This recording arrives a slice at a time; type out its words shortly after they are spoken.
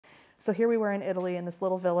So here we were in Italy in this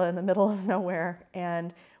little villa in the middle of nowhere,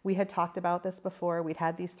 and we had talked about this before. We'd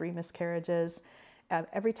had these 3 miscarriages.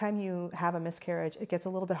 Every time you have a miscarriage, it gets a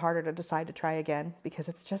little bit harder to decide to try again because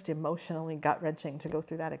it's just emotionally gut-wrenching to go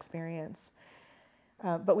through that experience.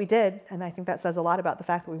 But we did, and I think that says a lot about the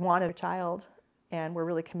fact that we wanted a child, and we're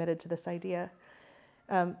really committed to this idea.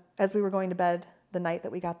 As we were going to bed the night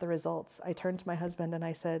that we got the results, I turned to my husband and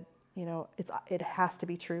I said, you know, it has to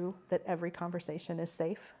be true that every conversation is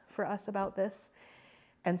safe for us about this.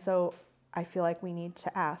 And so I feel like we need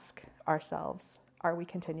to ask ourselves, are we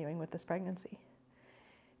continuing with this pregnancy?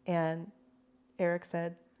 And Eric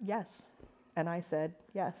said, yes. And I said,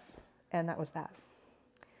 yes. And that was that.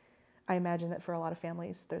 I imagine that for a lot of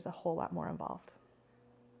families, there's a whole lot more involved.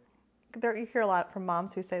 You hear a lot from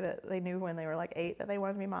moms who say that they knew when they were like 8 that they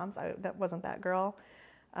wanted to be moms. That wasn't that girl.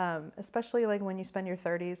 Especially like when you spend your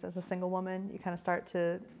 30s as a single woman, you kind of start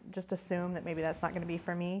to just assume that maybe that's not going to be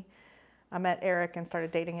for me. I met Eric and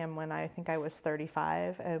started dating him when I think I was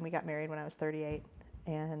 35, and we got married when I was 38.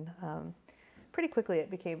 And pretty quickly it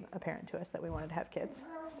became apparent to us that we wanted to have kids.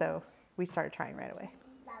 So we started trying right away.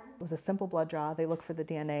 It was a simple blood draw. They look for the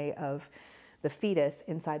DNA of the fetus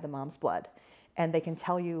inside the mom's blood. And they can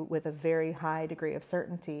tell you with a very high degree of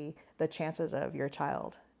certainty the chances of your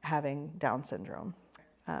child having Down syndrome.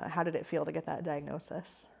 How did it feel to get that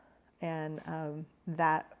diagnosis? And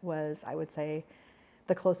that was, I would say,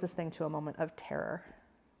 the closest thing to a moment of terror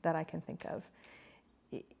that I can think of.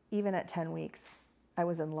 Even at 10 weeks, I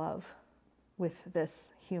was in love with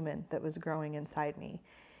this human that was growing inside me.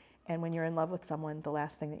 And when you're in love with someone, the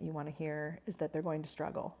last thing that you want to hear is that they're going to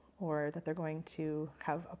struggle, or that they're going to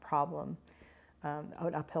have a problem,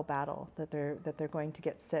 an uphill battle, that they're going to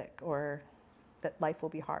get sick, or that life will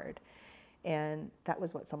be hard. And that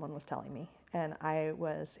was what someone was telling me. And I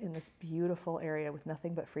was in this beautiful area with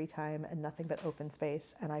nothing but free time and nothing but open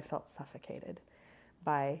space, and I felt suffocated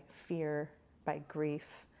by fear, by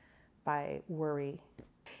grief, by worry.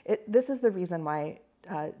 This is the reason why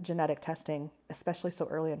genetic testing, especially so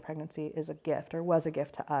early in pregnancy, is a gift, or was a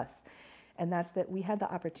gift to us. And that's that we had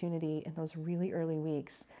the opportunity in those really early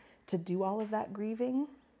weeks to do all of that grieving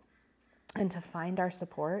and to find our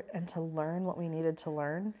support and to learn what we needed to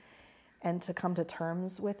learn and to come to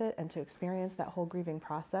terms with it and to experience that whole grieving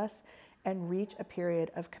process and reach a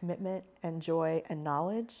period of commitment and joy and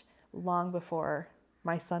knowledge long before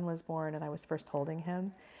my son was born and I was first holding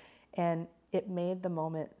him. And it made the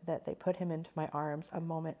moment that they put him into my arms a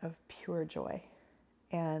moment of pure joy.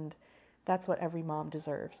 And that's what every mom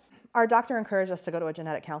deserves. Our doctor encouraged us to go to a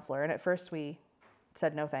genetic counselor, and at first we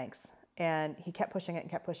said no thanks. And he kept pushing it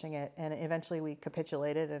and kept pushing it, and eventually we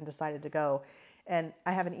capitulated and decided to go. And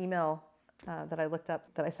I have an email that I looked up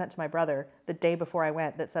that I sent to my brother the day before I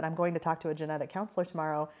went that said, I'm going to talk to a genetic counselor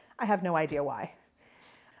tomorrow. I have no idea why.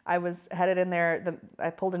 I was headed in there, I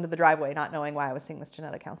pulled into the driveway not knowing why I was seeing this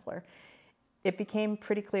genetic counselor. It became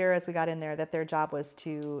pretty clear as we got in there that their job was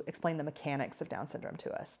to explain the mechanics of Down syndrome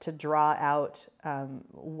to us, to draw out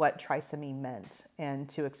what trisomy meant, and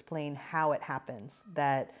to explain how it happens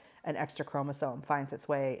that an extra chromosome finds its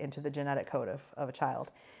way into the genetic code of a child.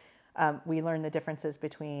 We learned the differences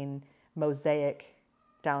between mosaic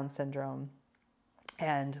Down syndrome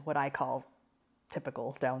and what I call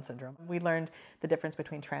typical Down syndrome. We learned the difference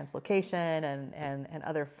between translocation and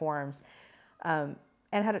other forms,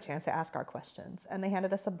 and had a chance to ask our questions. And they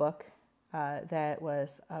handed us a book that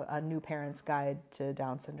was a new parent's guide to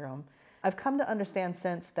Down syndrome. I've come to understand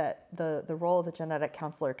since that the role of the genetic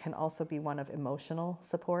counselor can also be one of emotional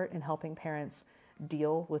support in helping parents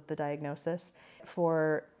deal with the diagnosis.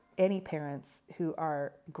 For any parents who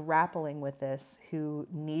are grappling with this, who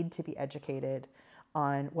need to be educated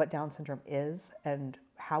on what Down syndrome is and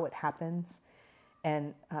how it happens.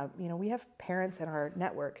 And, we have parents in our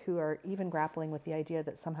network who are even grappling with the idea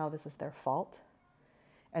that somehow this is their fault.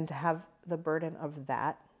 And to have the burden of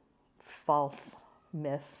that false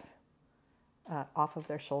myth off of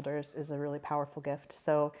their shoulders is a really powerful gift.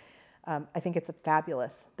 So I think it's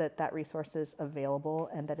fabulous that that resource is available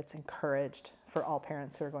and that it's encouraged for all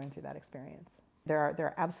parents who are going through that experience. There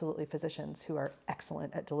are absolutely physicians who are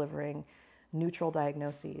excellent at delivering neutral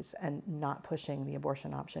diagnoses and not pushing the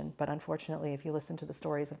abortion option. But unfortunately, if you listen to the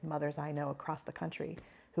stories of mothers I know across the country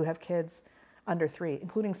who have kids under 3,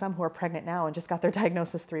 including some who are pregnant now and just got their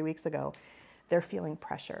diagnosis 3 weeks ago, they're feeling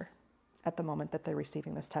pressure at the moment that they're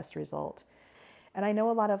receiving this test result. And I know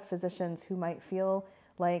a lot of physicians who might feel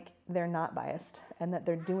like they're not biased and that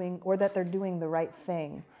they're doing the right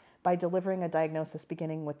thing by delivering a diagnosis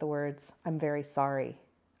beginning with the words, "I'm very sorry,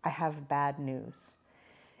 I have bad news."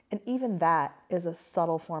 And even that is a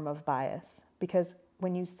subtle form of bias, because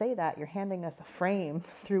when you say that, you're handing us a frame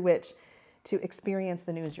through which to experience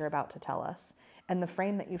the news you're about to tell us. And the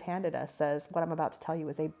frame that you've handed us says, what I'm about to tell you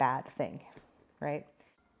is a bad thing, right?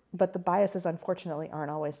 But the biases, unfortunately,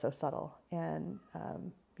 aren't always so subtle. And,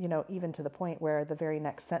 you know, even to the point where the very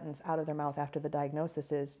next sentence out of their mouth after the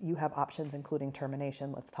diagnosis is, you have options, including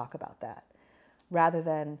termination. Let's talk about that. Rather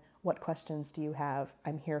than, what questions do you have?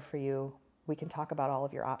 I'm here for you. We can talk about all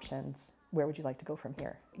of your options. Where would you like to go from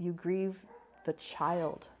here? You grieve the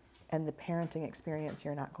child and the parenting experience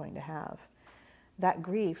you're not going to have. That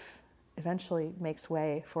grief eventually makes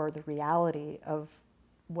way for the reality of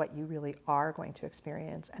what you really are going to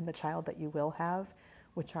experience and the child that you will have,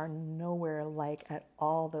 which are nowhere like at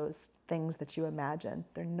all those things that you imagine.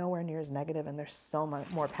 They're nowhere near as negative, and they're so much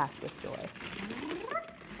more packed with joy.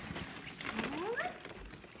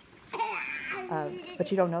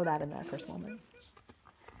 But you don't know that in that first moment.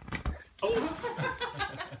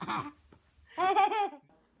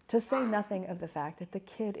 To say nothing of the fact that the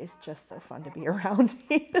kid is just so fun to be around.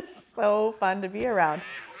 He is so fun to be around.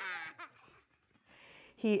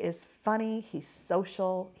 He is funny, he's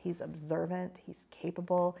social, he's observant, he's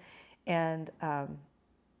capable, and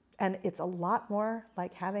it's a lot more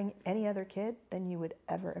like having any other kid than you would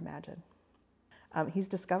ever imagine. He's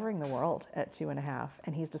discovering the world at 2.5,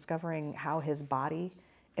 and he's discovering how his body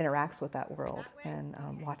interacts with that world, and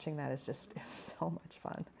watching that is so much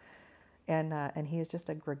fun. And he is just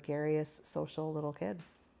a gregarious, social little kid.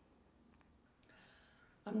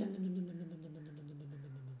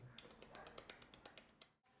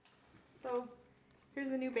 So here's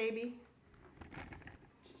the new baby.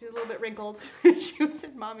 She's a little bit wrinkled. She was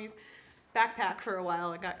in mommy's backpack for a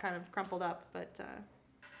while. It got kind of crumpled up, but yeah,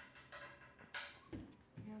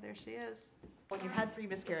 there she is. When you've had 3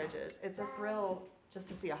 miscarriages, it's a thrill just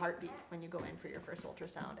to see a heartbeat when you go in for your first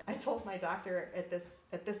ultrasound. I told my doctor at this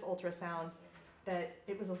ultrasound that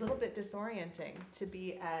it was a little bit disorienting to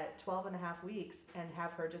be at 12.5 weeks and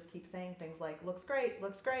have her just keep saying things like, looks great,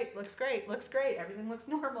 looks great, looks great, looks great, everything looks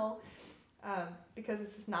normal, because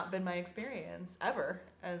it's just not been my experience ever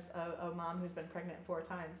as a mom who's been pregnant 4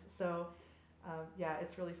 times. So yeah,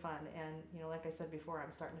 it's really fun. And, you know, like I said before,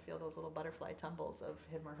 I'm starting to feel those little butterfly tumbles of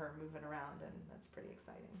him or her moving around, and that's pretty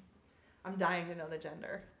exciting. I'm dying to know the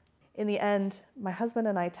gender. In the end, my husband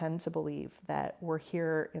and I tend to believe that we're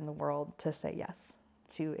here in the world to say yes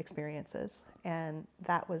to experiences, and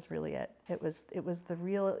that was really it. It was the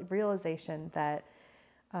realization that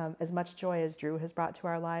as much joy as Drew has brought to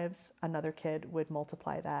our lives, another kid would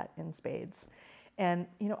multiply that in spades. And,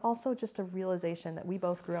 you know, also just a realization that we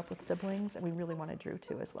both grew up with siblings, and we really wanted Drew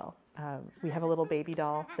too as well. We have a little baby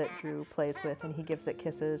doll that Drew plays with, and he gives it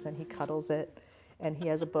kisses and he cuddles it. And he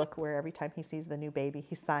has a book where every time he sees the new baby,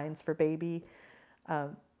 he signs for baby.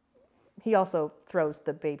 He also throws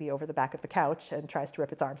the baby over the back of the couch and tries to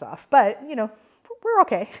rip its arms off. But, you know, we're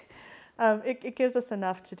okay. It gives us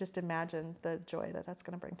enough to just imagine the joy that that's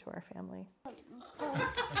going to bring to our family.